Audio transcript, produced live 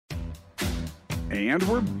And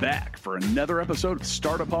we're back for another episode of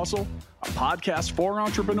Startup Hustle, a podcast for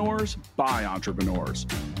entrepreneurs by entrepreneurs.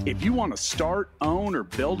 If you want to start, own, or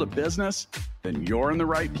build a business, then you're in the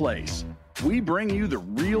right place. We bring you the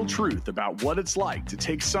real truth about what it's like to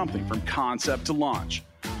take something from concept to launch.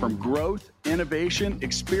 From growth, innovation,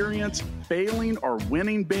 experience, failing, or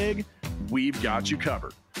winning big, we've got you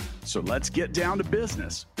covered. So let's get down to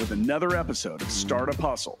business with another episode of Startup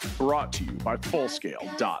Hustle, brought to you by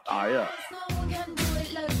Fullscale.io.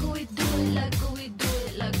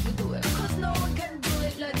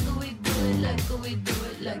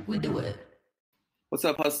 What's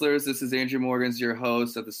up, hustlers? This is Andrew Morgans, your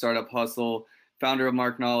host of the Startup Hustle, founder of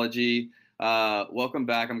Marknology. Welcome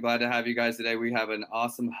back. I'm glad to have you guys today. We have an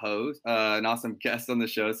awesome guest on the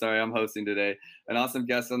show. Sorry, I'm hosting today. An awesome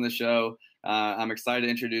guest on the show. I'm excited to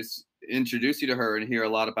introduce you to her and hear a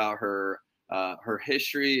lot about her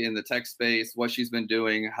history in the tech space, what she's been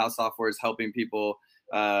doing, how software is helping people,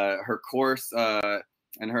 her course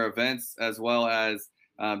and her events, as well as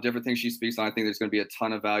different things she speaks on. I think there's going to be a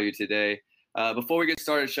ton of value today. Before we get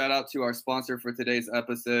started, shout out to our sponsor for today's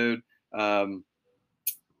episode,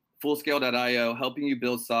 Fullscale.io, helping you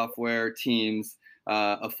build software teams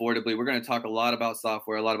affordably. We're going to talk a lot about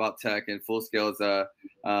software, a lot about tech, and Fullscale is a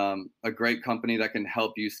great company that can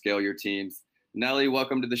help you scale your teams. Nelly,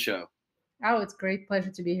 welcome to the show. Oh, it's a great pleasure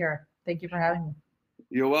to be here. Thank you for having me.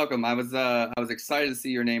 You're welcome. I was excited to see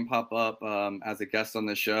your name pop up as a guest on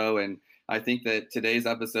the show, and I think that today's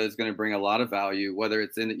episode is going to bring a lot of value, whether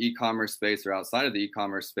it's in the e-commerce space or outside of the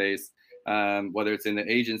e-commerce space, whether it's in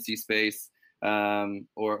the agency space,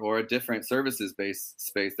 or a different services-based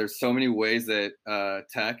space. There's so many ways that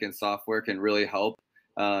tech and software can really help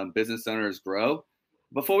business owners grow.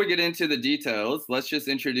 Before we get into the details, let's just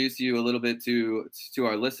introduce you a little bit to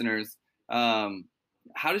our listeners.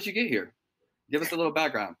 How did you get here? Give us a little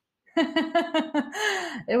background.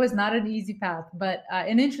 It was not an easy path, but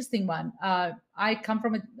an interesting one. I come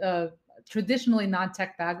from a traditionally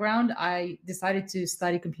non-tech background. I decided to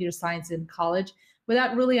study computer science in college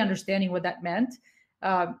without really understanding what that meant.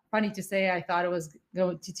 Funny to say, I thought it was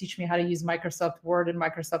going to teach me how to use Microsoft Word and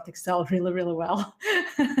Microsoft Excel really, really well.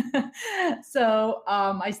 So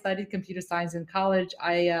I studied computer science in college.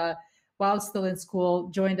 I, while still in school,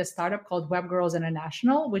 joined a startup called Web Girls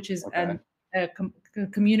International, which is a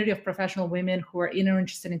community of professional women who are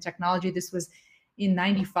interested in technology. This was in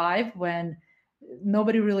 '95 when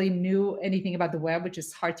nobody really knew anything about the web, which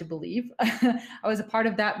is hard to believe. I was a part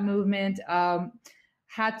of that movement,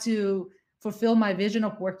 had to fulfill my vision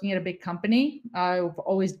of working at a big company. I've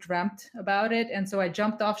always dreamt about it. And so I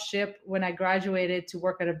jumped off ship when I graduated to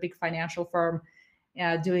work at a big financial firm,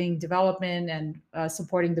 doing development and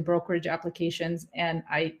supporting the brokerage applications. And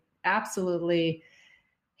I absolutely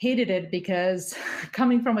hated it because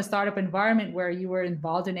coming from a startup environment where you were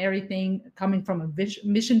involved in everything, coming from a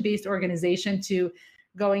mission-based organization to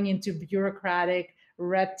going into bureaucratic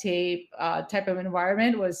red tape type of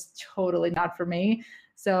environment was totally not for me.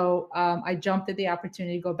 So I jumped at the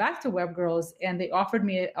opportunity to go back to Web Girls, and they offered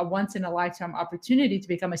me a once-in-a-lifetime opportunity to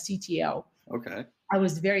become a CTO. Okay. I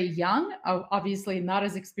was very young, obviously not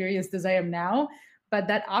as experienced as I am now, but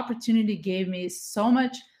that opportunity gave me so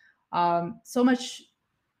much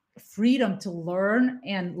freedom to learn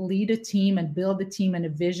and lead a team and build a team and a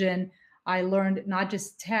vision. I learned not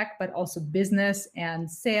just tech, but also business and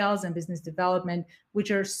sales and business development,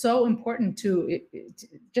 which are so important to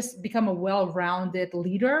just become a well-rounded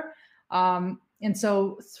leader. And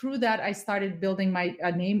so through that, I started building my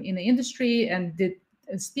name in the industry and did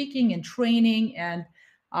speaking and training. And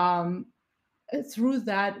through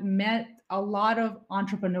that, met a lot of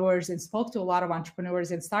entrepreneurs and spoke to a lot of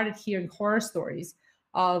entrepreneurs and started hearing horror stories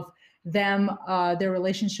of them, their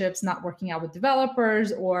relationships not working out with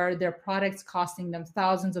developers, or their products costing them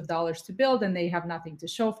thousands of dollars to build and they have nothing to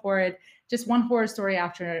show for it. Just one horror story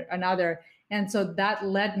after another. And so that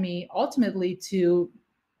led me ultimately to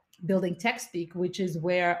building TechSpeak, which is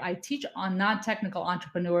where I teach on non-technical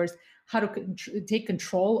entrepreneurs how to take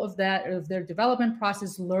control of their development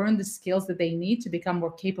process, learn the skills that they need to become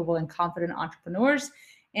more capable and confident entrepreneurs,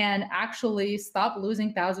 and actually stop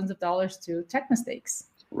losing thousands of dollars to tech mistakes.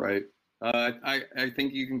 Right. I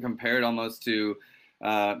think you can compare it almost to,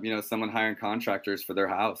 someone hiring contractors for their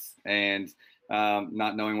house and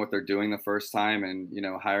not knowing what they're doing the first time and,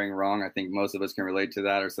 hiring wrong. I think most of us can relate to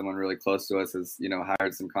that, or someone really close to us has,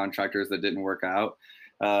 hired some contractors that didn't work out.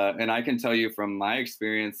 And I can tell you from my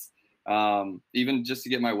experience, even just to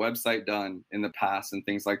get my website done in the past and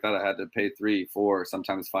things like that, I had to pay 3, 4,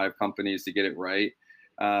 sometimes 5 companies to get it right.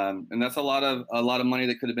 And that's a lot of money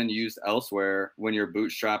that could have been used elsewhere when you're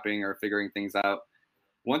bootstrapping or figuring things out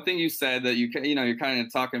One thing you said that you're kind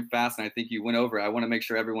of talking fast, and I think you went over it. I want to make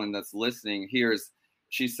sure everyone that's listening hears.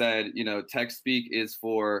 She said, Tech Speak is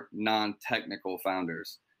for non-technical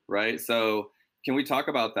founders, right? So can we talk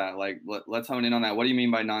about that? Like, let's hone in on that. What do you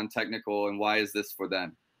mean by non-technical, and why is this for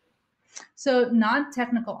them? So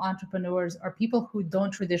non-technical entrepreneurs are people who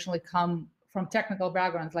don't traditionally come from technical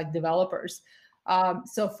backgrounds, like developers.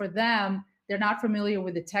 So for them, they're not familiar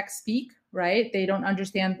with the tech speak, right? They don't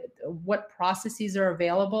understand what processes are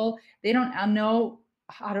available. They don't know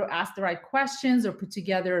how to ask the right questions or put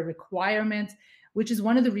together a requirement, which is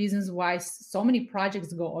one of the reasons why so many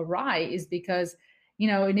projects go awry, is because,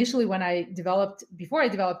 initially before I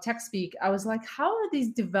developed Tech Speak, I was like, how are these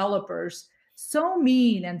developers so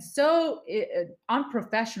mean and so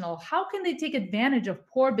unprofessional? How can they take advantage of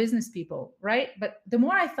poor business people, right? But the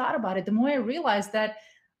more I thought about it, the more I realized that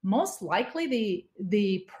most likely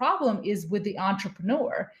the problem is with the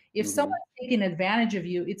entrepreneur. If someone's taking advantage of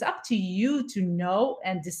you, it's up to you to know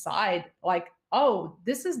and decide, like, oh,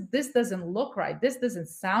 this doesn't look right. This doesn't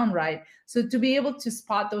sound right. So to be able to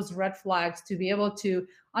spot those red flags, to be able to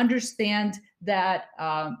understand that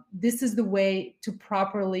this is the way to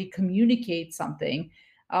properly communicate something.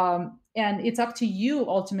 And it's up to you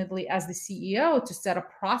ultimately as the CEO to set a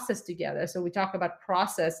process together. So we talk about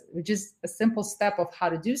process, which is a simple step of how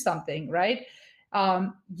to do something, right?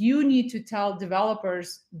 You need to tell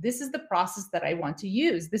developers, this is the process that I want to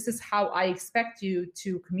use. This is how I expect you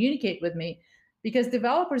to communicate with me. Because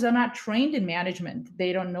developers are not trained in management.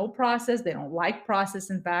 They don't know process. They don't like process,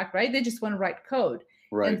 in fact, right? They just want to write code.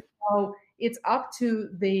 Right. And so it's up to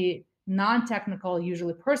the non-technical,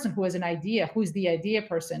 usually person who has an idea, who's the idea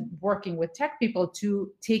person working with tech people,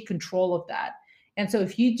 to take control of that. And so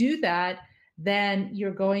if you do that, then you're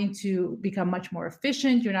going to become much more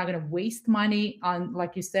efficient. You're not going to waste money on,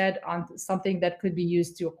 like you said, on something that could be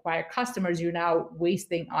used to acquire customers. You're now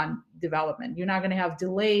wasting on development. You're not going to have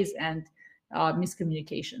delays and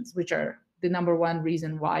miscommunications, which are the number one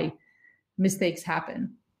reason why mistakes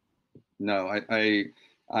happen. No,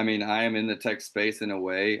 I mean, I am in the tech space in a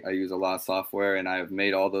way. I use a lot of software, and I have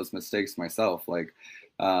made all those mistakes myself, like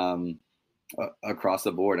across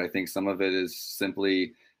the board. I think some of it is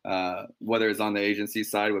simply whether it's on the agency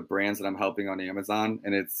side with brands that I'm helping on Amazon,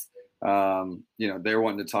 and it's they're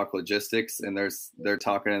wanting to talk logistics, and they're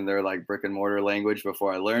talking in their like brick and mortar language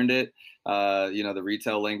before I learned it. The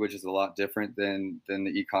retail language is a lot different than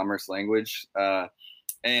the e-commerce language,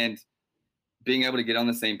 and being able to get on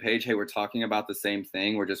the same page. Hey, we're talking about the same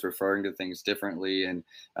thing. We're just referring to things differently, and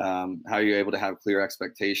how you're able to have clear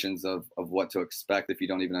expectations of what to expect if you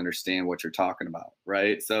don't even understand what you're talking about,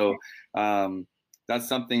 right? So that's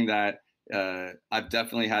something that I've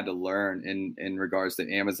definitely had to learn in regards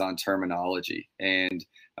to Amazon terminology, and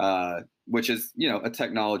which is, a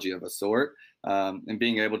technology of a sort, and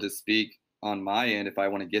being able to speak on my end. If I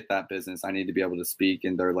want to get that business, I need to be able to speak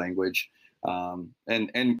in their language.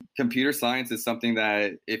 And computer science is something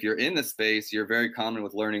that if you're in the space, you're very common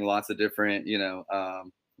with learning lots of different,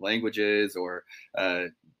 languages or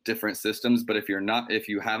different systems. But if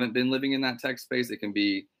you haven't been living in that tech space, it can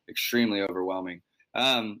be extremely overwhelming.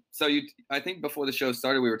 So I think before the show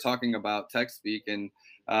started, we were talking about Tech Speak, and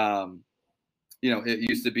it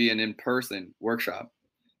used to be an in-person workshop.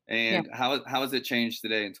 And how has it changed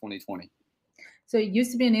today in 2020? So it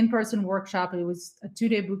used to be an in-person workshop. It was a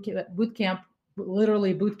 2-day boot camp,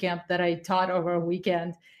 literally boot camp that I taught over a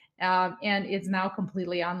weekend. And it's now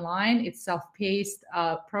completely online. It's self-paced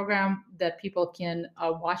program that people can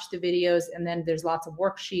watch the videos, and then there's lots of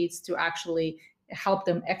worksheets to actually help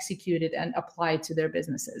them execute it and apply it to their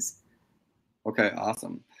businesses. Okay,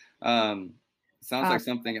 awesome. Sounds like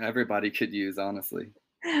something everybody could use, honestly.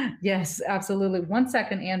 Yes, absolutely. 1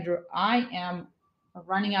 second, Andrew. I am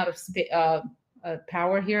running out of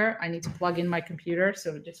power here. I need to plug in my computer.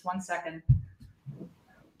 So just 1 second.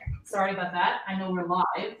 Sorry about that. I know we're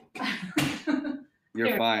live.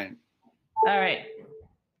 You're fine. All right.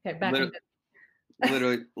 Okay, back in.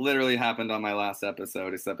 Literally happened on my last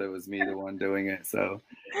episode, except it was me the one doing it. So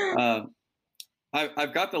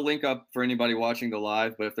I've got the link up for anybody watching the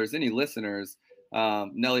live, but if there's any listeners,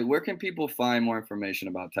 Nelly, where can people find more information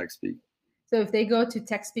about TechSpeak? So if they go to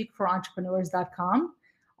techspeakforentrepreneurs.com,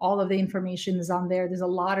 all of the information is on there. There's a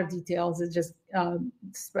lot of details. It just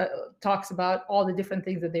talks about all the different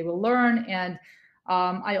things that they will learn. And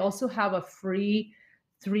I also have a free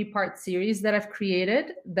 3-part series that I've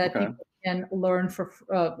created that people can learn for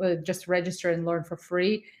just register and learn for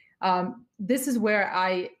free. This is where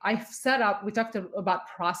I set up, we talked about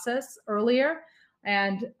process earlier,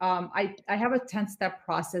 and I have a 10-step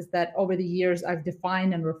process that over the years I've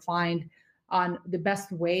defined and refined on the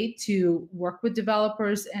best way to work with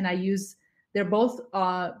developers. And they're both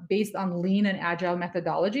based on lean and agile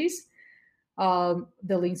methodologies. The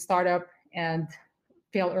lean startup and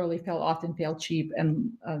fail early, fail often, fail cheap,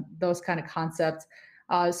 and those kind of concepts.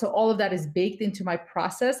 So all of that is baked into my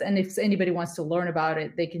process. And if anybody wants to learn about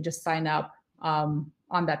it, they can just sign up on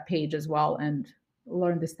that page as well and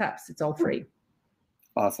learn the steps. It's all free.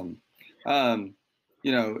 Awesome.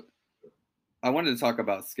 I wanted to talk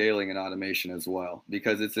about scaling and automation as well,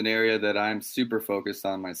 because it's an area that I'm super focused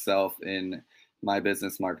on myself in my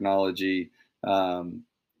business, Marknology,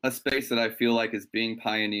 a space that I feel like is being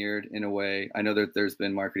pioneered in a way. I know that there's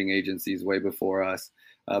been marketing agencies way before us,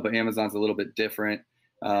 but Amazon's a little bit different.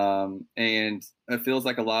 And it feels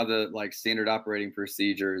like a lot of the standard operating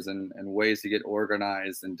procedures and ways to get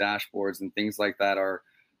organized and dashboards and things like that are,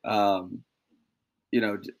 no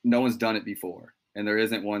one's done it before. And there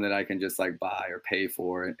isn't one that I can just buy or pay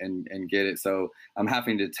for and get it. So I'm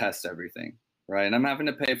having to test everything, right? And I'm having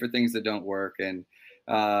to pay for things that don't work. And,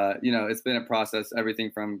 it's been a process,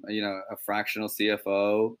 everything from, a fractional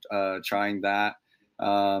CFO, trying that,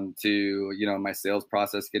 to, my sales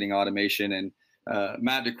process, getting automation. And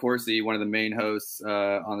Matt DeCoursey, one of the main hosts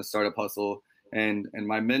on the Startup Hustle and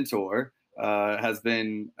my mentor, has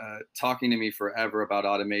been talking to me forever about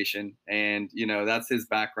automation. And, that's his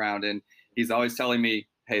background. And he's always telling me,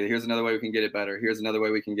 hey, here's another way we can get it better. Here's another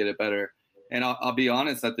way we can get it better. And I'll be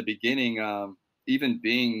honest, at the beginning, even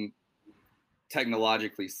being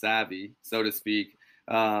technologically savvy, so to speak,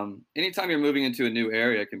 anytime you're moving into a new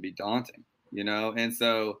area, it can be daunting, And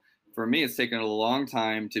so for me, it's taken a long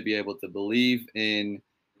time to be able to believe in,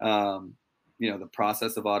 the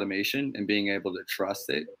process of automation and being able to trust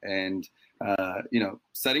it and,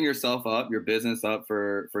 setting yourself up, your business up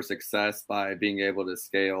for success by being able to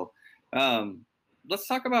scale. Let's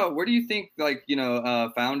talk about, where do you think,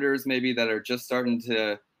 founders maybe that are just starting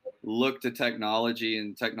to look to technology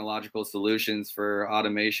and technological solutions for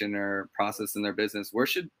automation or process in their business, where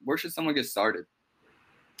should someone get started?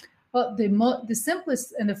 Well, the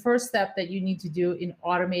simplest and the first step that you need to do in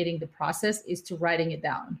automating the process is to writing it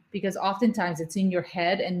down, because oftentimes it's in your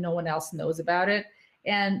head and no one else knows about it.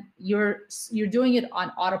 And you're doing it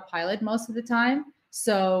on autopilot most of the time.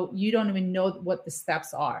 So you don't even know what the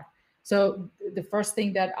steps are. So the first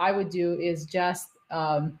thing that I would do is just,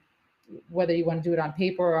 whether you want to do it on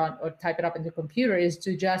paper or type it up in the computer, is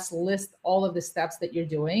to just list all of the steps that you're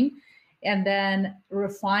doing and then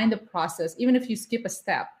refine the process. Even if you skip a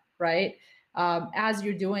step, right? As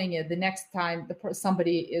you're doing it, the next time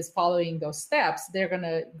somebody is following those steps, they're going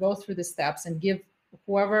to go through the steps and give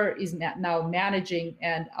whoever is now managing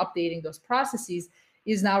and updating those processes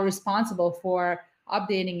is now responsible for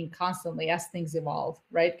updating it constantly as things evolve,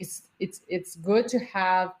 right? It's good to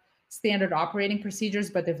have standard operating procedures,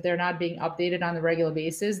 but if they're not being updated on a regular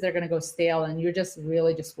basis, they're going to go stale, and you're just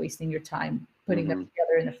wasting your time putting them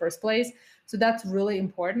together in the first place. So that's really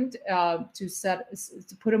important,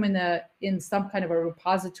 to put them in some kind of a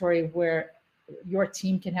repository where your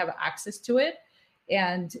team can have access to it,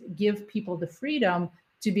 and give people the freedom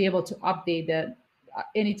to be able to update that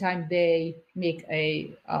anytime they make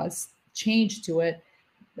a change to it.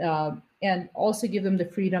 And also give them the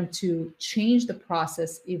freedom to change the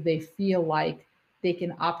process if they feel like they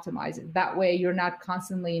can optimize it. That way, you're not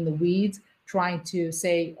constantly in the weeds trying to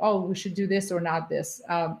say, oh, we should do this or not this.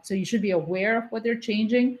 So you should be aware of what they're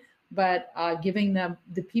changing, but giving them,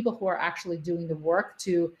 the people who are actually doing the work,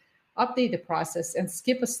 to update the process and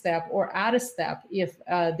skip a step or add a step if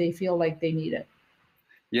they feel like they need it.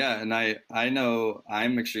 Yeah, and I know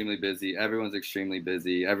I'm extremely busy. Everyone's extremely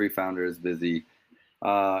busy. Every founder is busy.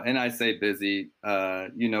 And I say busy,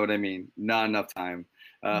 you know what I mean? Not enough time.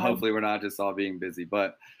 Hopefully we're not just all being busy.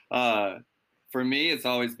 But for me, it's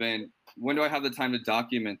always been, when do I have the time to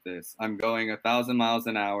document this? I'm going 1,000 miles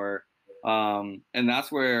an hour. And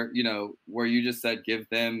that's where you just said, give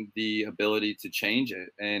them the ability to change it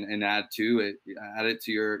and add it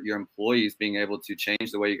to your employees, being able to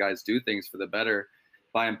change the way you guys do things for the better.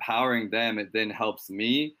 By empowering them, it then helps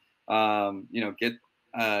me,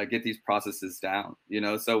 get these processes down,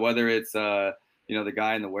 so whether it's, the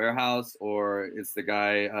guy in the warehouse or it's the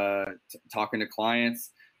guy talking to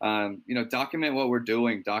clients, document what we're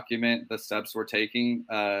doing, document the steps we're taking,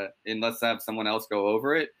 and let's have someone else go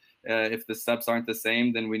over it. If the steps aren't the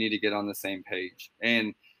same, then we need to get on the same page.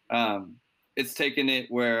 And it's taken it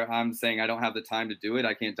where I'm saying I don't have the time to do it.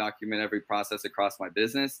 I can't document every process across my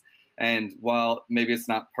business. And while maybe it's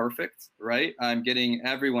not perfect, right, I'm getting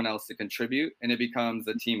everyone else to contribute, and it becomes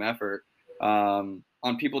a team effort on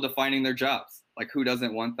people defining their jobs. Like, who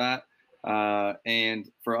doesn't want that? And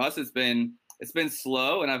for us, it's been it's been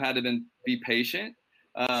slow, and I've had to be patient.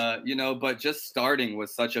 But just starting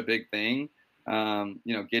was such a big thing.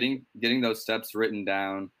 Getting those steps written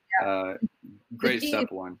down. Great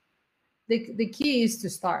step one. The key is to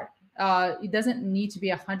start. It doesn't need to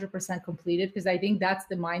be 100% completed, because I think that's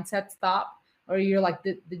the mindset stop, or you're like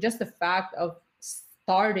just the fact of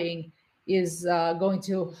starting is going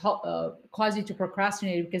to help, cause you to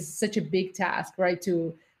procrastinate, because it's such a big task, right?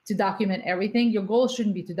 To document everything. Your goal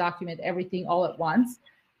shouldn't be to document everything all at once.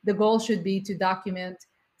 The goal should be to document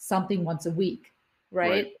something once a week,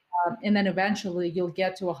 right? And then eventually you'll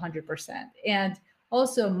get to 100%. And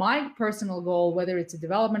also, my personal goal, whether it's a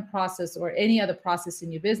development process or any other process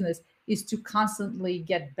in your business, is to constantly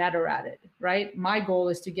get better at it, right? My goal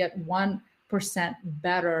is to get 1%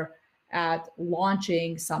 better at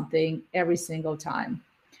launching something every single time.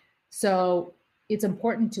 So it's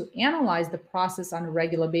important to analyze the process on a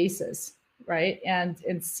regular basis, right? And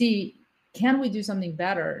see, can we do something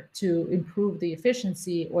better to improve the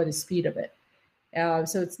efficiency or the speed of it?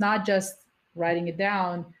 So it's not just writing it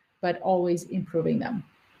down, but always improving them.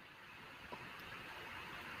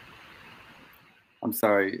 I'm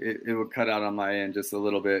sorry, it would cut out on my end just a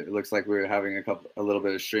little bit. It looks like we were having a little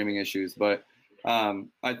bit of streaming issues, but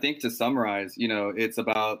I think to summarize, it's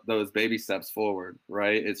about those baby steps forward,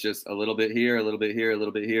 right? It's just a little bit here, a little bit here, a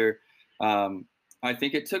little bit here. I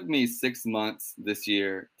think it took me 6 months this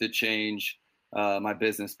year to change my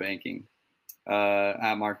business banking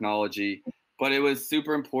at Marknology. But it was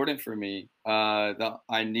super important for me that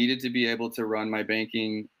I needed to be able to run my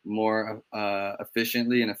banking more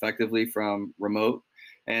efficiently and effectively from remote.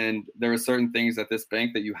 And there were certain things at this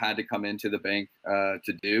bank that you had to come into the bank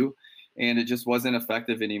to do, and it just wasn't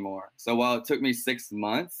effective anymore. So while it took me 6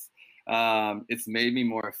 months, it's made me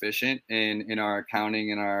more efficient in our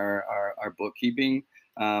accounting and our bookkeeping.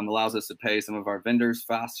 Allows us to pay some of our vendors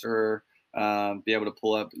faster. Be able to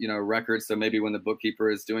pull up, records. So maybe when the bookkeeper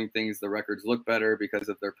is doing things, the records look better because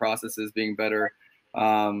of their processes being better.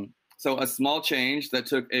 So a small change that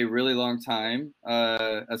took a really long time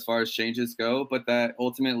as far as changes go, but that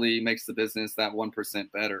ultimately makes the business that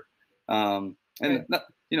 1% better.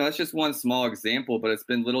 That's just one small example, but it's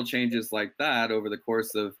been little changes like that over the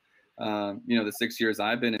course of, the 6 years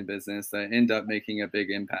I've been in business that end up making a big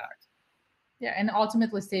impact. Yeah, and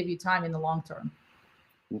ultimately save you time in the long term.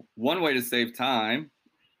 One way to save time,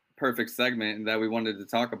 perfect segment that we wanted to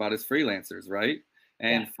talk about, is freelancers, right?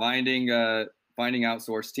 And finding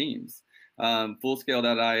outsourced teams.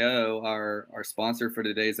 Fullscale.io, our sponsor for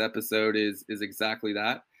today's episode, is exactly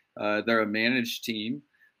that. They're a managed team.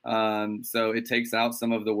 So it takes out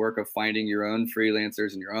some of the work of finding your own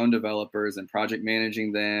freelancers and your own developers and project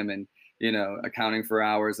managing them and, accounting for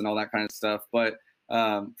hours and all that kind of stuff. But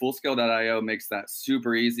Fullscale.io makes that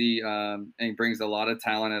super easy and brings a lot of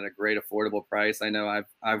talent at a great affordable price. I know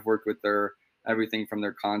I've worked with everything from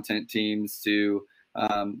their content teams to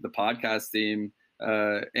the podcast team,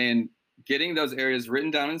 and getting those areas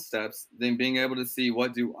written down in steps, then being able to see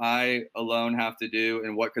what do I alone have to do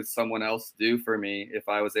and what could someone else do for me if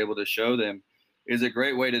I was able to show them, is a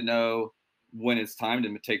great way to know when it's time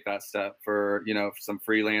to take that step for some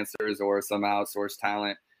freelancers or some outsourced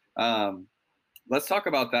talent. Let's talk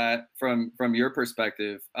about that from your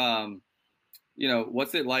perspective.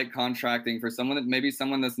 What's it like contracting for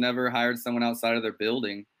someone that's never hired someone outside of their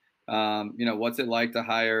building? What's it like to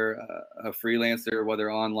hire a freelancer,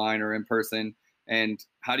 whether online or in person? And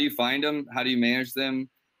how do you find them? How do you manage them?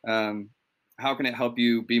 How can it help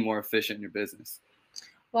you be more efficient in your business?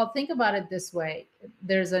 Well, think about it this way.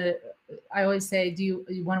 I always say, do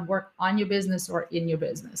you want to work on your business or in your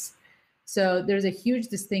business? So there's a huge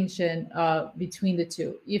distinction between the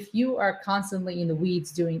two. If you are constantly in the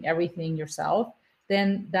weeds doing everything yourself,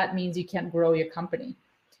 then that means you can't grow your company.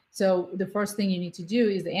 So the first thing you need to do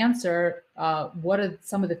is answer what are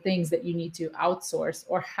some of the things that you need to outsource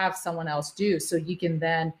or have someone else do, so you can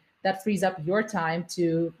then, that frees up your time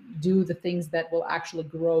to do the things that will actually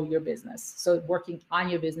grow your business. So working on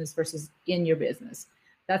your business versus in your business.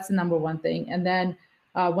 That's the number one thing. And then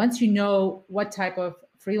once you know what type of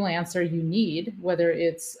freelancer you need, whether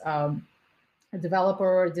it's a developer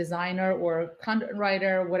or a designer or a content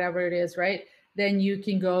writer, whatever it is, right? Then you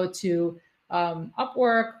can go to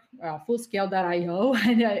Upwork, Fullscale.io,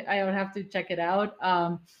 and I would have to check it out.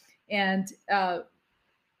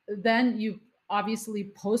 Then you obviously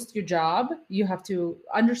post your job. You have to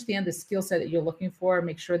understand the skill set that you're looking for,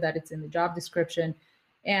 make sure that it's in the job description,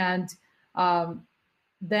 and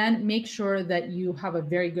then make sure that you have a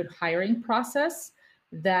very good hiring process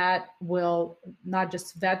that will not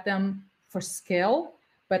just vet them for skill,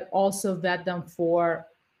 but also vet them for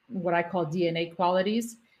what I call DNA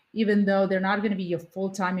qualities. even though they're not going to be your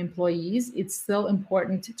full-time employees, it's still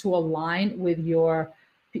important to align with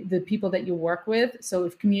the people that you work with. So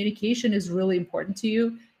if communication is really important to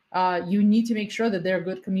you, you need to make sure that they're a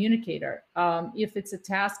good communicator. If it's a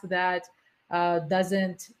task that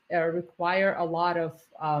doesn't require a lot of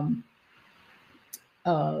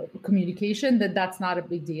communication, that's not a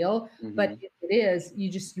big deal. Mm-hmm. But if it is,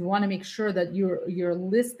 you want to make sure that you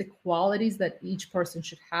list the qualities that each person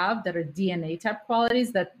should have that are DNA type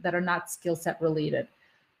qualities that are not skill set related.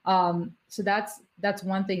 So that's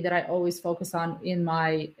one thing that I always focus on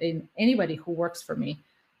in anybody who works for me,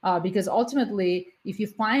 because ultimately, if you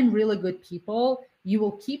find really good people, you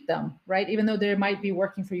will keep them, right? Even though they might be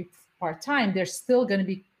working for you part-time, they're still going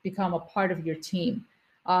to become a part of your team.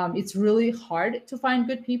 It's really hard to find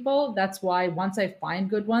good people. That's why once I find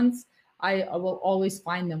good ones, I will always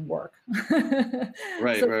find them work.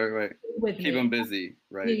 Right. Keep them busy,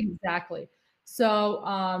 right? Exactly.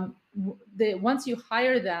 So once you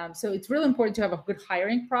hire them, so it's really important to have a good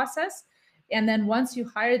hiring process. And then once you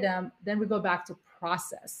hire them, then we go back to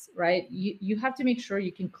process, right? You have to make sure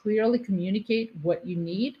you can clearly communicate what you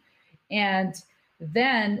need, and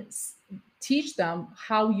then teach them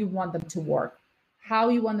how you want them to work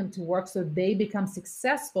so they become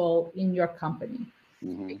successful in your company.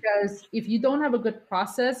 Mm-hmm. Because if you don't have a good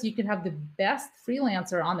process, you can have the best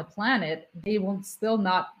freelancer on the planet. They will still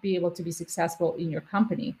not be able to be successful in your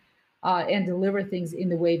company and deliver things in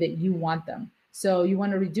the way that you want them. So you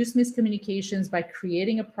want to reduce miscommunications by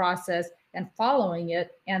creating a process and following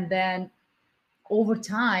it. And then over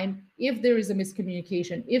time, if there is a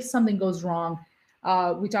miscommunication, if something goes wrong,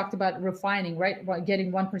 we talked about refining, right?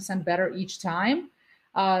 Getting 1% better each time.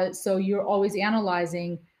 So you're always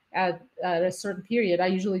analyzing at a certain period. I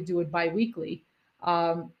usually do it bi-weekly.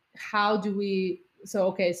 So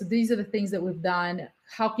these are the things that we've done.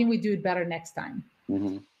 How can we do it better next time?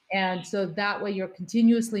 Mm-hmm. And so that way you're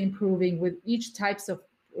continuously improving with each types of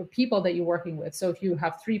people that you're working with. So if you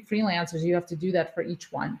have 3 freelancers, you have to do that for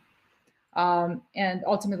each one. And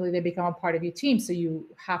ultimately they become a part of your team. So you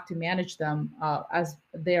have to manage them as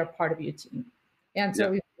they're part of your team. And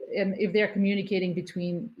so if they're communicating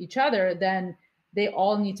between each other, then they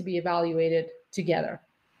all need to be evaluated together.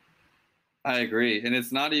 I agree. And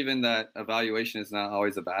it's not even that evaluation is not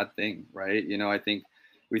always a bad thing, right? I think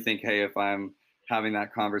we think, hey, if I'm having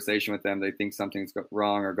that conversation with them, they think something's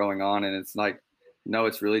wrong or going on. And it's like, no,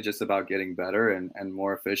 it's really just about getting better and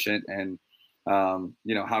more efficient. And,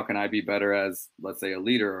 how can I be better as, let's say, a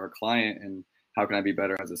leader or a client? And how can I be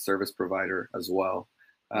better as a service provider as well?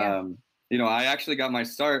 Yeah. I actually got my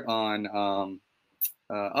start on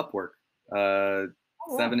Upwork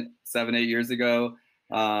 7-8 years ago.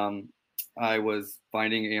 I was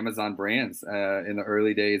finding Amazon brands in the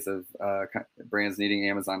early days of brands needing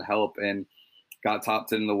Amazon help, and got top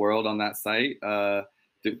 10 in the world on that site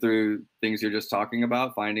through things you're just talking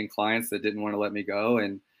about, finding clients that didn't want to let me go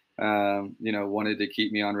and wanted to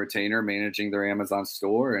keep me on retainer managing their Amazon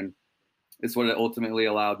store. And it's what ultimately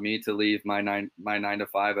allowed me to leave my 9 to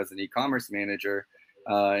 5 as an e-commerce manager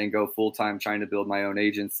and go full-time trying to build my own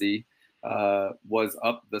agency. Was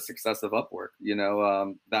the success of Upwork.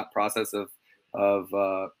 That process of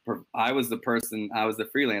I was the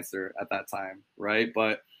freelancer at that time, right?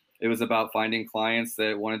 But it was about finding clients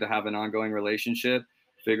that wanted to have an ongoing relationship,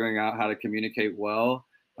 figuring out how to communicate well,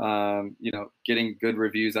 getting good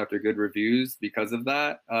reviews after good reviews because of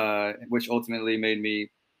that, which ultimately made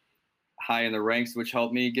me high in the ranks, which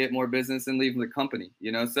helped me get more business and leave the company,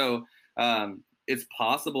 So it's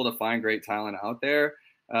possible to find great talent out there.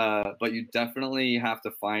 But you definitely have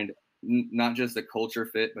to find not just a culture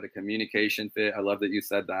fit, but a communication fit. I love that you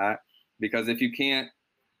said that, because if you can't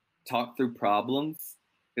talk through problems,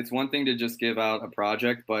 it's one thing to just give out a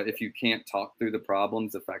project, but if you can't talk through the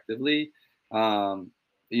problems effectively,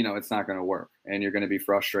 it's not going to work, and you're going to be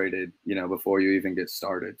frustrated, before you even get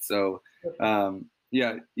started. So,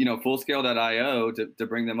 Fullscale.io to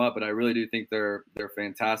bring them up, but I really do think they're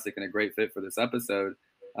fantastic and a great fit for this episode.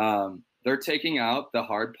 They're taking out the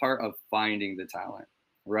hard part of finding the talent,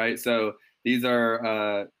 right? So these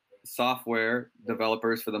are software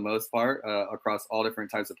developers for the most part across all different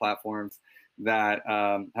types of platforms that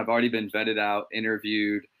have already been vetted out,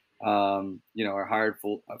 interviewed, are hired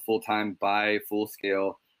full-time by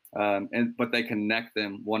Fullscale, but they connect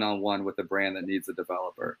them one-on-one with a brand that needs a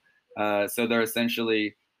developer. So they're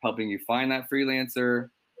essentially helping you find that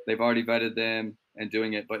freelancer. They've already vetted them and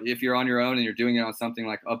doing it. But if you're on your own and you're doing it on something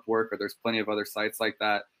like Upwork, or there's plenty of other sites like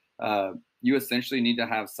that, you essentially need to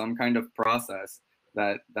have some kind of process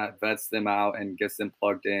that vets them out and gets them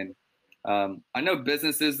plugged in. I know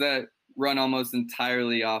businesses that run almost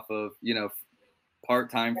entirely off of,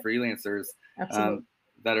 part-time freelancers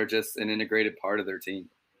that are just an integrated part of their team.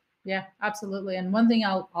 Yeah, absolutely. And one thing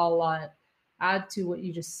I'll add to what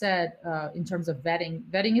you just said in terms of vetting.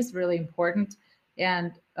 Vetting is really important.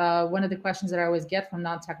 And one of the questions that I always get from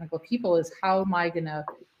non-technical people is, how am I going to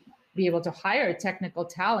be able to hire technical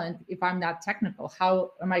talent if I'm not technical?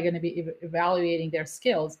 How am I going to be evaluating their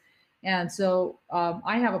skills? And so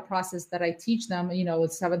I have a process that I teach them, a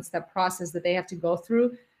 7-step process that they have to go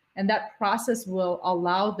through. And that process will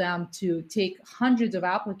allow them to take hundreds of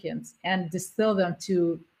applicants and distill them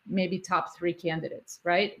to maybe top 3 candidates,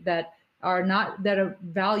 right? That are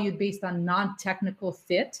valued based on non-technical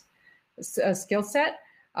fit, skill set,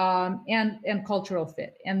 and cultural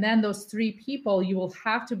fit. And then those 3 people, you will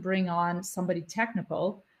have to bring on somebody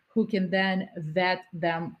technical who can then vet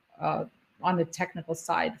them on the technical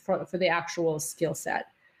side for the actual skill set.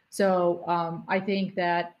 So I think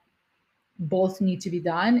that both need to be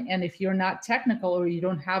done. And if you're not technical, or you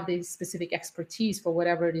don't have the specific expertise for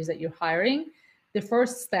whatever it is that you're hiring, the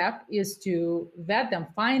first step is to vet them,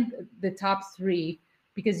 find the top 3,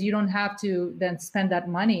 because you don't have to then spend that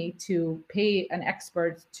money to pay an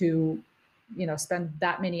expert to, spend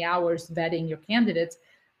that many hours vetting your candidates,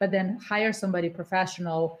 but then hire somebody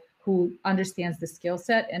professional who understands the skill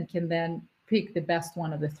set and can then pick the best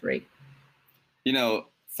one of the 3.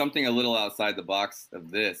 Something a little outside the box of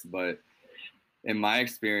this, but in my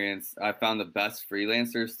experience, I found the best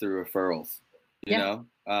freelancers through referrals,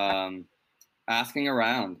 asking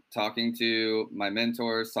around, talking to my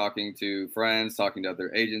mentors, talking to friends, talking to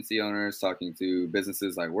other agency owners, talking to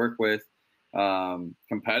businesses I work with,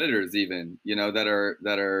 competitors even, that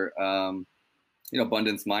are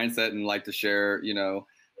abundance mindset and like to share,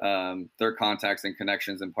 their contacts and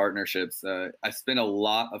connections and partnerships. I spend a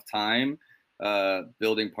lot of time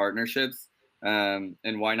building partnerships, and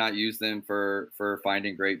why not use them for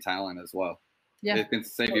finding great talent as well? Yeah, it can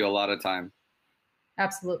save you a lot of time.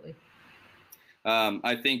 Absolutely.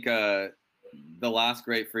 I think the last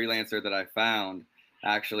great freelancer that I found,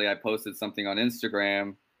 actually, I posted something on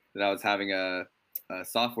Instagram that I was having a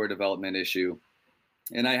software development issue,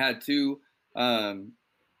 and I had 2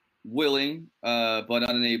 willing but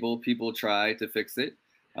unable people try to fix it.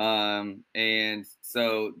 And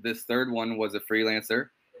so this third one was a freelancer,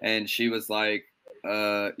 and she was like,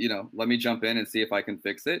 let me jump in and see if I can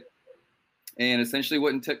fix it, and essentially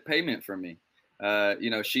wouldn't take payment from me.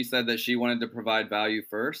 She said that she wanted to provide value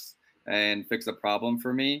first and fix a problem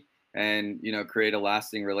for me, and, create a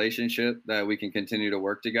lasting relationship that we can continue to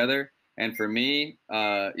work together. And for me,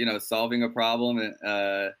 solving a problem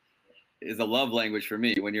is a love language for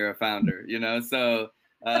me when you're a founder, so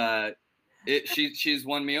she's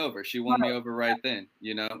won me over. She won me over right then,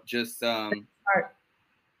 just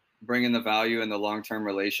bringing the value and the long-term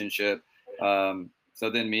relationship. So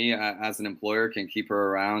then me as an employer can keep her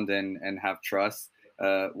around and have trust.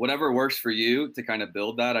 Whatever works for you to kind of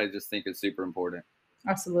build that, I just think is super important.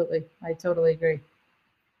 Absolutely. I totally agree.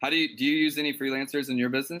 Do you use any freelancers in your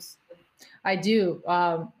business? I do.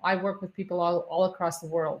 I work with people all across the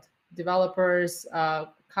world, developers,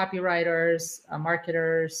 copywriters,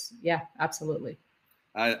 marketers. Yeah, absolutely.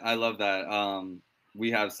 I love that. We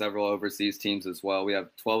have several overseas teams as well. We have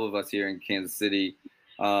 12 of us here in Kansas City.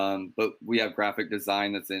 But we have graphic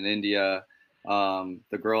design that's in India.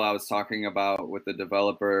 The girl I was talking about with the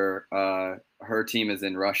developer, her team is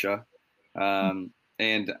in Russia.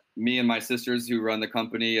 And me and my sisters who run the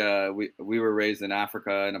company, we were raised in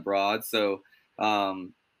Africa and abroad. So,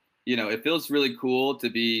 it feels really cool to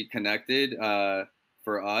be connected,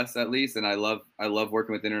 for us at least. And I love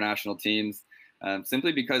working with international teams,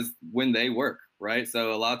 simply because when they work, right?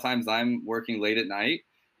 So a lot of times I'm working late at night,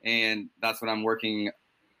 and that's when I'm working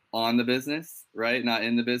on the business, right? Not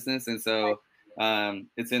in the business. And so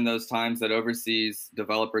it's in those times that overseas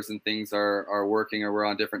developers and things are working, or we're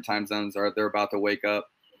on different time zones, or they're about to wake up.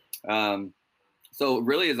 So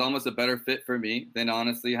really is almost a better fit for me than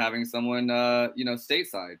honestly having someone,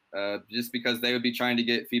 stateside, just because they would be trying to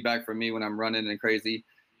get feedback from me when I'm running and crazy.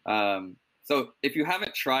 So if you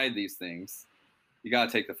haven't tried these things, you got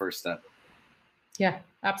to take the first step. Yeah,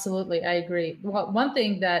 absolutely. I agree. Well, one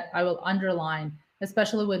thing that I will underline,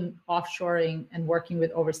 especially when offshoring and working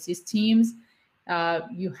with overseas teams,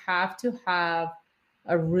 you have to have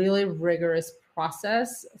a really rigorous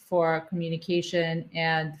process for communication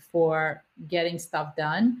and for getting stuff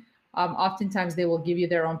done. Oftentimes they will give you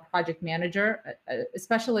their own project manager,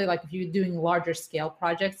 especially like if you're doing larger scale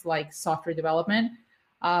projects like software development,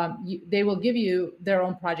 they will give you their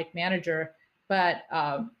own project manager. But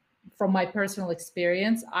from my personal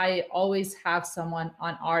experience, I always have someone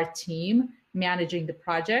on our team managing the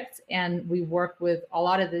projects. And we work with a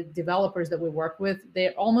lot of the developers that we work with. They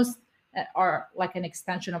almost are like an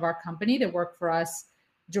extension of our company. They work for us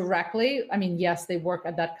directly. I mean, yes, they work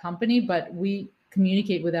at that company, but we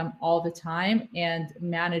communicate with them all the time and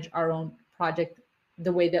manage our own project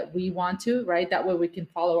the way that we want to, right? That way we can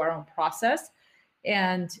follow our own process.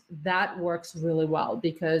 And that works really well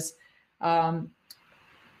because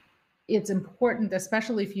it's important,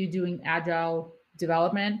 especially if you're doing agile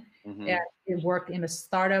development and you work in a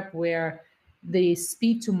startup where the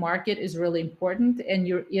speed to market is really important and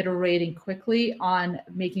you're iterating quickly on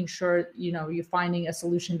making sure, you're finding a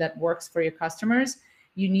solution that works for your customers.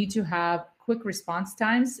 You need to have quick response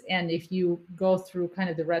times. And if you go through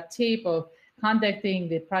kind of the red tape of contacting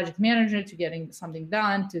the project manager to getting something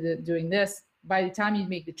done to doing this, by the time you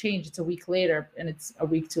make the change, it's a week later and it's a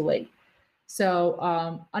week too late.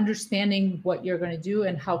 So understanding what you're going to do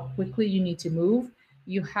and how quickly you need to move,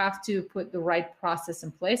 you have to put the right process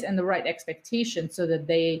in place and the right expectation so that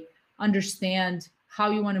they understand how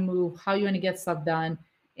you want to move, how you want to get stuff done.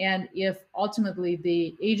 And if ultimately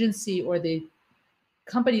the agency or the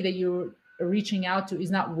company that you're reaching out to is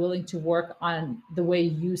not willing to work on the way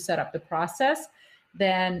you set up the process,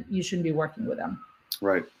 then you shouldn't be working with them.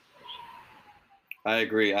 Right. I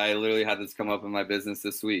agree. I literally had this come up in my business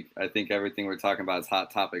this week. I think everything we're talking about is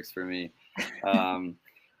hot topics for me.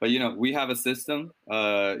 But, we have a system.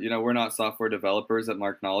 We're not software developers at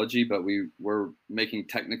Marknology, but we're making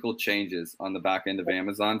technical changes on the back end of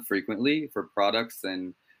Amazon frequently for products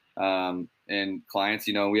and clients.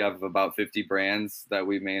 We have about 50 brands that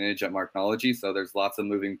we manage at Marknology. So there's lots of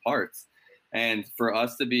moving parts. And for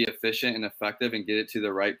us to be efficient and effective and get it to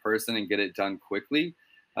the right person and get it done quickly,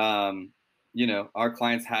 our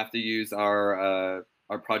clients have to use our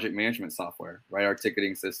project management software, right? Our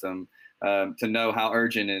ticketing system, to know how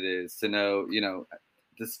urgent it is, to know,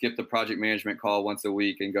 to skip the project management call once a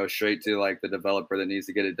week and go straight to like the developer that needs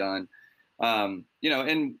to get it done. And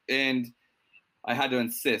I had to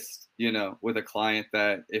insist, with a client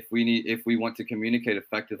that if we want to communicate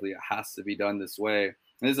effectively, it has to be done this way.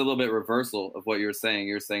 And this is a little bit reversal of what you're saying.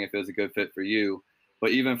 You're saying if it was a good fit for you.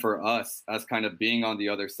 But even for us, as kind of being on the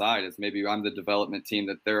other side, as maybe I'm the development team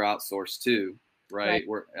that they're outsourced to, right?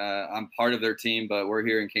 I'm part of their team, but we're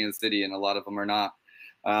here in Kansas City, and a lot of them are not.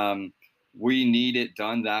 We need it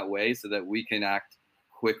done that way so that we can act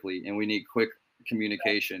quickly, and we need quick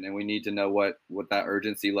communication, and we need to know what that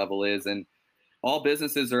urgency level is. And all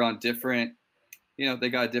businesses are on different, they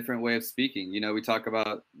got a different way of speaking. We talk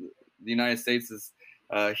about the United States is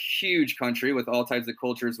a huge country with all types of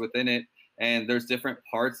cultures within it. And there's different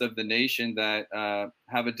parts of the nation that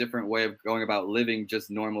have a different way of going about living just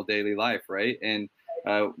normal daily life, right? And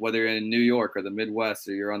whether you're in New York or the Midwest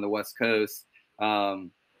or you're on the West Coast,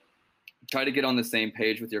 try to get on the same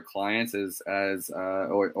page with your clients or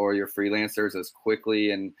your freelancers as quickly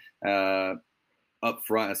and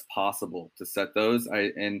upfront as possible to set those.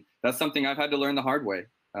 And that's something I've had to learn the hard way,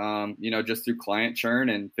 just through client churn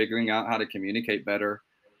and figuring out how to communicate better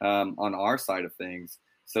on our side of things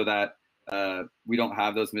so that we don't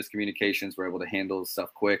have those miscommunications. We're able to handle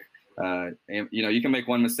stuff quick. And, you can make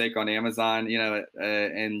one mistake on Amazon,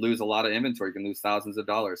 and lose a lot of inventory. You can lose thousands of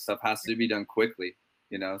dollars. Stuff has to be done quickly,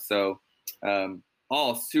 so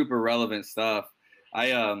all super relevant stuff.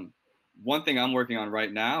 One thing I'm working on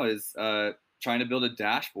right now is trying to build a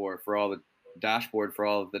dashboard for all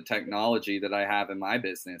of the technology that I have in my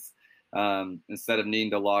business. Instead of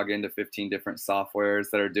needing to log into 15 different softwares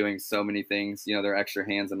that are doing so many things, they're extra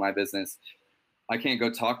hands in my business. I can't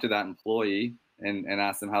go talk to that employee and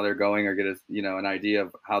ask them how they're going or get an idea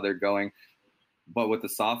of how they're going. But with the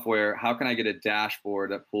software, how can I get a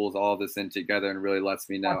dashboard that pulls all this in together and really lets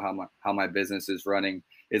me know how my business is running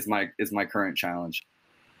is my current challenge.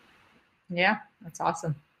 Yeah, that's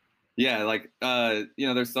awesome. Yeah.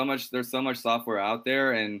 There's so much software out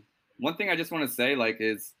there. And one thing I just want to say,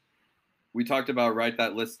 is, we talked about write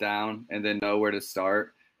that list down and then know where to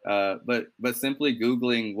start. But simply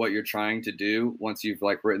Googling what you're trying to do once you've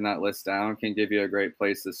written that list down can give you a great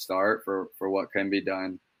place to start for what can be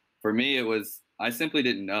done. For me, I simply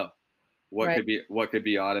didn't know what could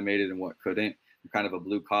be automated and what couldn't. I'm kind of a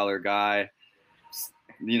blue collar guy,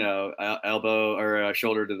 elbow or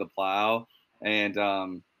shoulder to the plow.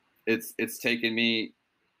 And it's taken me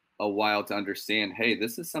a while to understand, hey,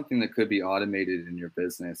 this is something that could be automated in your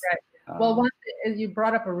business. Right. Well, you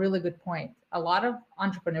brought up a really good point. A lot of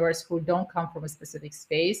entrepreneurs who don't come from a specific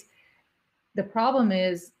space, the problem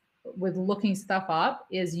is with looking stuff up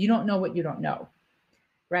is you don't know what you don't know,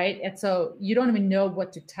 right? And so you don't even know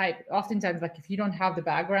what to type. Oftentimes, if you don't have the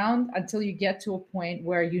background, until you get to a point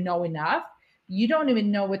where you know enough, you don't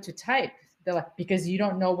even know what to type because you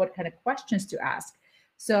don't know what kind of questions to ask.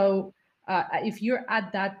 So if you're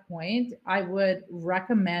at that point, I would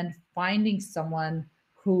recommend finding someone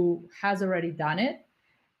who has already done it,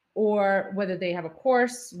 or whether they have a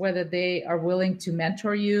course, whether they are willing to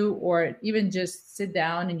mentor you, or even just sit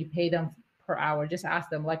down and you pay them per hour. Just ask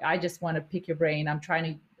them, like, I just want to pick your brain. I'm trying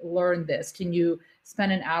to learn this. Can you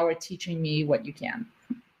spend an hour teaching me what you can?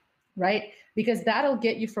 Right? Because that'll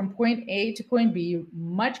get you from point A to point B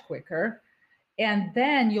much quicker. And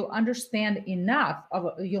then you'll understand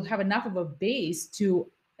you'll have enough of a base to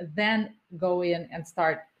then go in and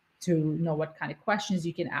start to know what kind of questions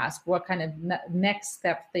you can ask, what kind of next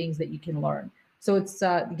step things that you can learn. So it's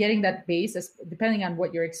getting that base, depending on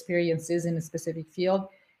what your experience is in a specific field,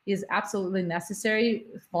 is absolutely necessary,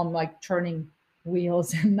 from like turning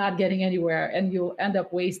wheels and not getting anywhere. And you'll end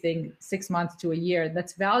up wasting 6 months to a year.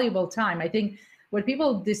 That's valuable time. I think what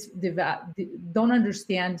people don't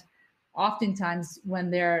understand oftentimes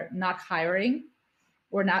when they're not hiring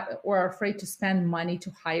or are afraid to spend money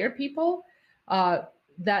to hire people,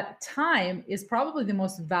 that time is probably the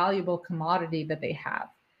most valuable commodity that they have,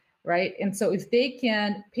 right? And so if they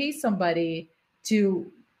can pay somebody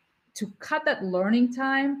to cut that learning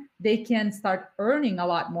time, they can start earning a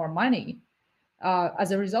lot more money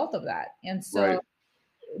as a result of that. And so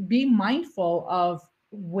be mindful of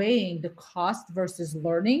weighing the cost versus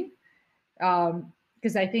learning,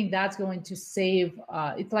 because I think that's going to save,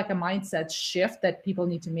 it's like a mindset shift that people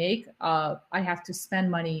need to make. I have to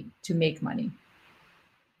spend money to make money.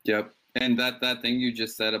 Yep. And that thing you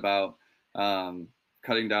just said about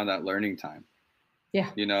cutting down that learning time. Yeah.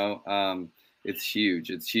 It's huge.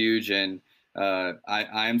 It's huge. And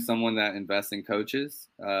I am someone that invests in coaches.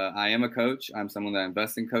 I am a coach. I'm someone that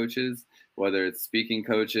invests in coaches, whether it's speaking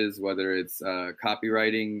coaches, whether it's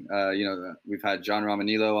copywriting. We've had John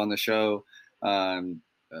Romanillo on the show,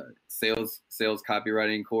 sales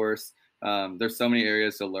copywriting course. There's so many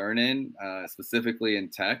areas to learn in, specifically in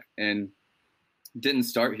tech, and didn't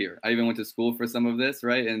start here. I even went to school for some of this,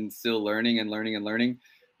 right? And still learning and learning and learning.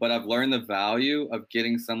 But I've learned the value of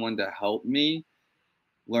getting someone to help me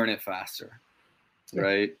learn it faster,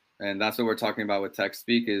 right? And that's what we're talking about with Tech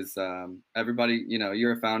Speak is everybody,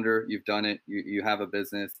 you're a founder, you've done it, you have a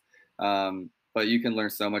business, but you can learn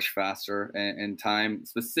so much faster and time,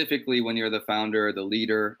 specifically when you're the founder, the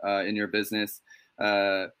leader in your business.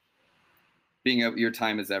 Your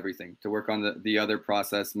time is everything. To work on the other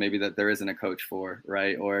process, maybe that there isn't a coach for,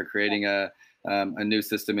 right? Or creating a new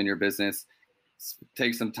system in your business.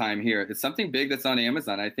 Take some time here. It's something big that's on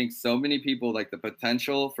Amazon. I think so many people, like the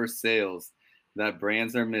potential for sales that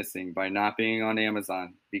brands are missing by not being on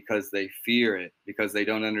Amazon because they fear it, because they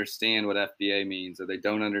don't understand what FBA means, or they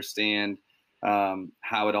don't understand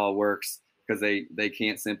how it all works, because they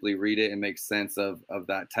can't simply read it and make sense of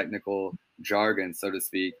that technical jargon, so to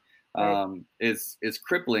speak. Is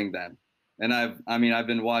crippling them. And I've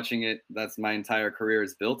been watching it. That's my entire career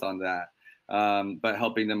is built on that. But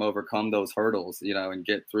helping them overcome those hurdles, and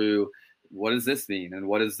get through, what does this mean? And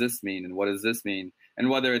what does this mean? And what does this mean? And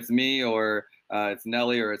whether it's me or it's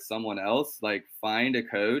Nelly or it's someone else, like find a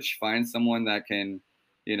coach, find someone that can,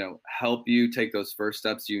 help you take those first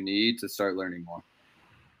steps you need to start learning more.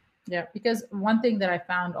 Yeah, because one thing that I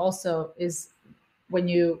found also is, when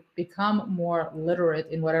you become more literate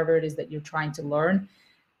in whatever it is that you're trying to learn,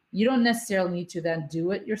 you don't necessarily need to then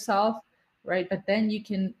do it yourself, right? But then you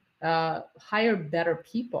can hire better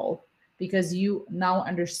people because you now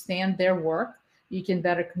understand their work. You can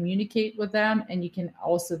better communicate with them, and you can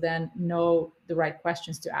also then know the right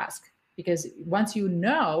questions to ask. Because once you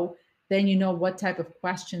know, then you know what type of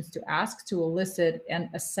questions to ask to elicit and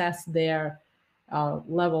assess their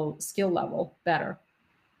skill level better.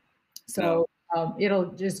 So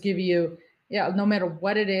it'll just give you, no matter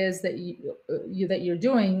what it is that you're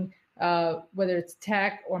doing, whether it's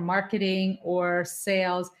tech or marketing or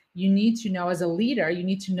sales, you need to know, as a leader, you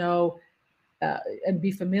need to know and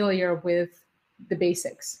be familiar with the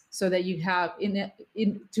basics, so that you have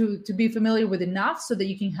to be familiar with enough so that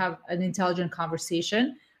you can have an intelligent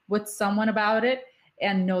conversation with someone about it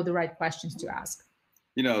and know the right questions to ask.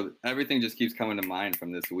 Everything just keeps coming to mind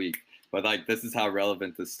from this week. But this is how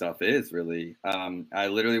relevant this stuff is, really. I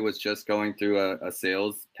literally was just going through a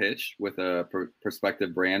sales pitch with a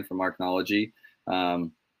prospective brand from Marknology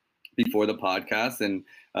before the podcast. And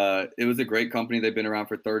it was a great company. They've been around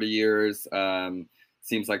for 30 years.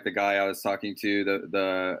 Seems like the guy I was talking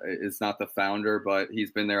to is not the founder, but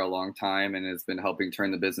he's been there a long time and has been helping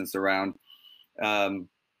turn the business around. And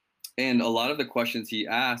a lot of the questions he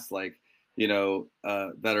asked, that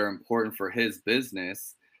are important for his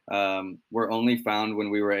business, were only found when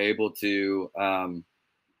we were able to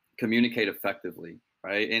communicate effectively,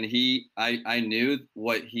 right? And I knew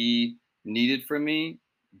what he needed from me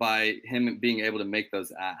by him being able to make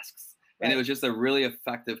those asks. Right. And it was just a really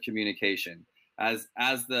effective communication. As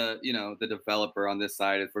the, the developer on this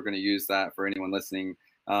side, if we're going to use that for anyone listening,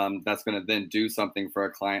 that's going to then do something for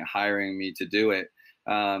a client hiring me to do it.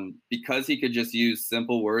 Because he could just use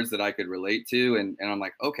simple words that I could relate to. And I'm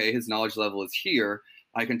like, okay, his knowledge level is here.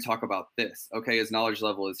 I can talk about this. Okay, his knowledge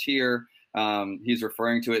level is here. He's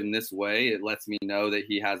referring to it in this way. It lets me know that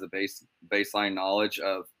he has a baseline knowledge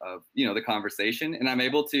of the conversation. And I'm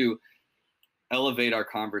able to elevate our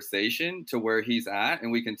conversation to where he's at, and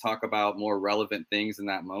we can talk about more relevant things in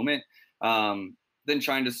that moment. Then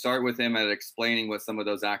trying to start with him at explaining what some of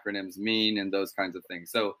those acronyms mean and those kinds of things.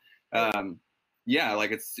 So,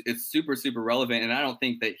 like it's super, super relevant. And I don't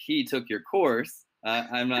think that he took your course.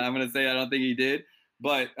 I'm going to say I don't think he did,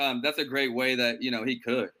 but that's a great way that, he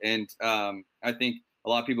could. And I think a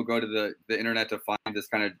lot of people go to the internet to find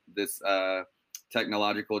this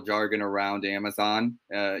technological jargon around Amazon,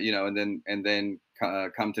 and then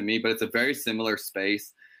come to me. But it's a very similar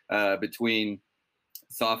space between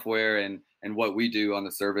software and what we do on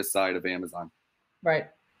the service side of Amazon. Right.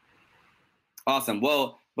 Awesome.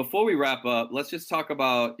 Well, before we wrap up, let's just talk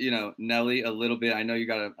about, Nelly a little bit. I know you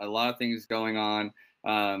got a lot of things going on.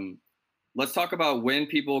 Let's talk about when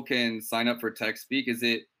people can sign up for TechSpeak. Is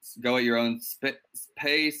it go at your own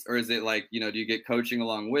pace, or is it like, do you get coaching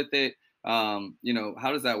along with it?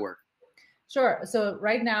 How does that work? Sure. So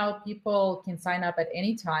right now people can sign up at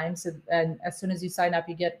any time. So, and as soon as you sign up,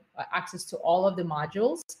 you get access to all of the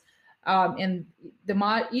modules. And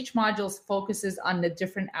each module focuses on the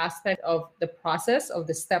different aspect of the process, of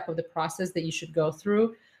the step of the process that you should go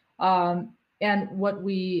through. And what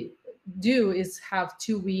we do is have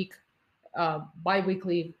 2-week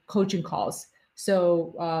bi-weekly coaching calls.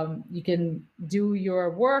 So you can do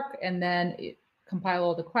your work and then compile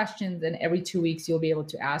all the questions, and every 2 weeks you'll be able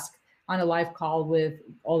to ask on a live call with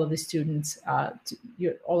all of the students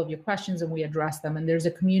all of your questions, and we address them. And there's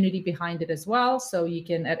a community behind it as well, so you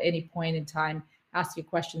can at any point in time ask your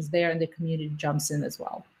questions there, and the community jumps in as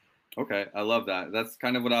well. Okay, I love that. That's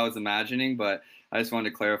kind of what I was imagining, but I just wanted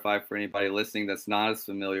to clarify for anybody listening that's not as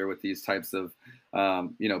familiar with these types of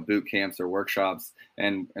boot camps or workshops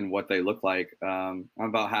and what they look like. I'm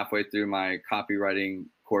about halfway through my copywriting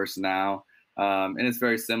course now. And it's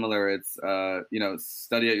very similar. It's,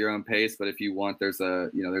 study at your own pace. But if you want, there's a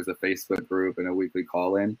Facebook group and a weekly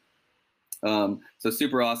call in. So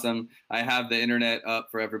super awesome. I have the internet up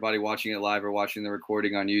for everybody watching it live or watching the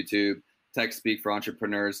recording on YouTube.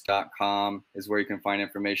 TechSpeakForEntrepreneurs.com is where you can find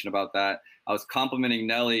information about that. I was complimenting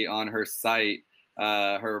Nelly on her site.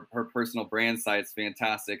 Her personal brand site's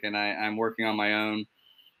fantastic. And I'm working on my own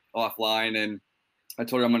offline, and I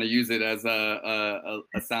told her I'm going to use it as a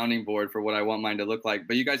sounding board for what I want mine to look like.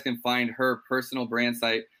 But you guys can find her personal brand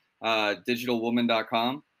site,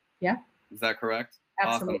 digitalwoman.com. Yeah. Is that correct?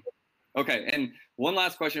 Absolutely. Awesome. Okay. And one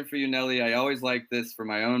last question for you, Nelly. I always like this for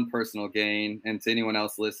my own personal gain and to anyone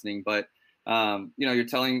else listening. But, you're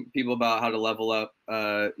telling people about how to level up,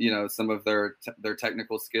 some of their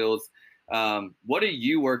technical skills. What are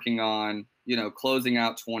you working on, closing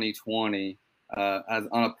out 2020? As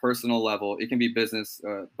on a personal level? It can be business,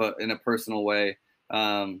 but in a personal way,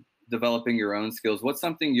 developing your own skills. What's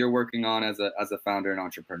something you're working on as a founder and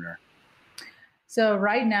entrepreneur? So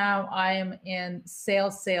right now I am in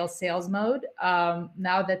sales mode.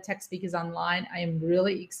 Now that TechSpeak is online, I am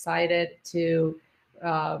really excited to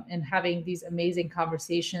and having these amazing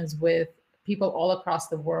conversations with people all across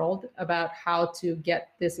the world about how to get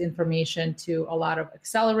this information to a lot of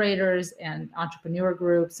accelerators and entrepreneur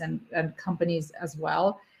groups and companies as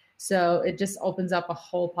well. So it just opens up a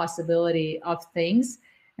whole possibility of things.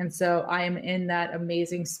 And so I am in that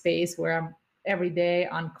amazing space where I'm every day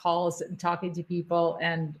on calls and talking to people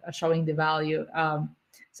and showing the value.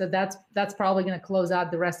 So that's probably going to close out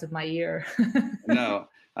the rest of my year. No,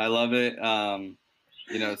 I love it.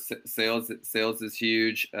 Sales is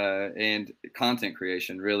huge, and content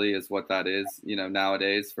creation really is what that is.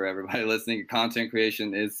 Nowadays for everybody listening, content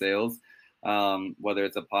creation is sales. Whether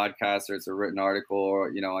it's a podcast or it's a written article, or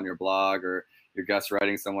on your blog, or you're guest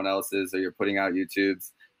writing someone else's, or you're putting out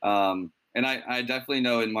YouTubes. And I definitely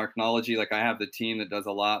know in Marknology, like I have the team that does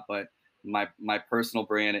a lot, but my personal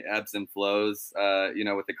brand, it ebbs and flows.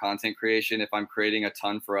 With the content creation, if I'm creating a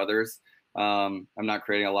ton for others, I'm not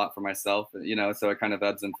creating a lot for myself, so it kind of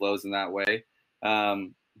ebbs and flows in that way.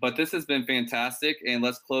 But this has been fantastic. And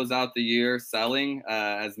let's close out the year selling,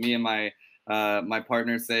 as me and my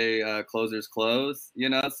partners say, closers close,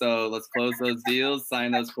 so let's close those deals,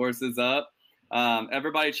 sign those courses up.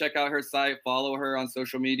 Everybody check out her site, follow her on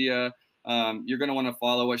social media. You're going to want to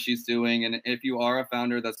follow what she's doing. And if you are a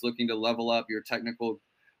founder that's looking to level up your technical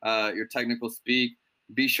speak,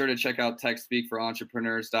 be sure to check out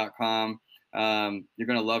TechSpeakForEntrepreneurs.com. You're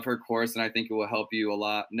going to love her course, and I think it will help you a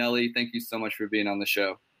lot. Nelly, thank you so much for being on the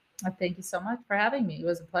show. Thank you so much for having me. It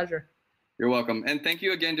was a pleasure. You're welcome. And thank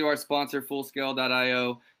you again to our sponsor,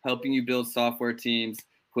 Fullscale.io, helping you build software teams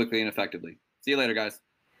quickly and effectively. See you later, guys.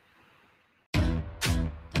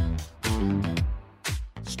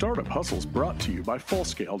 Startup Hustles brought to you by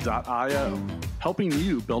Fullscale.io, helping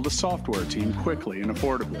you build a software team quickly and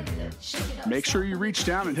affordably. Make sure you reach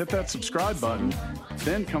down and hit that subscribe button,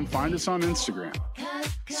 then come find us on Instagram.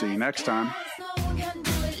 See you next time.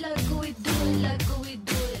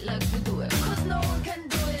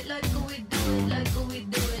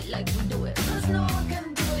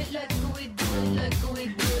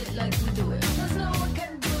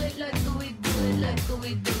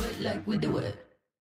 We do it.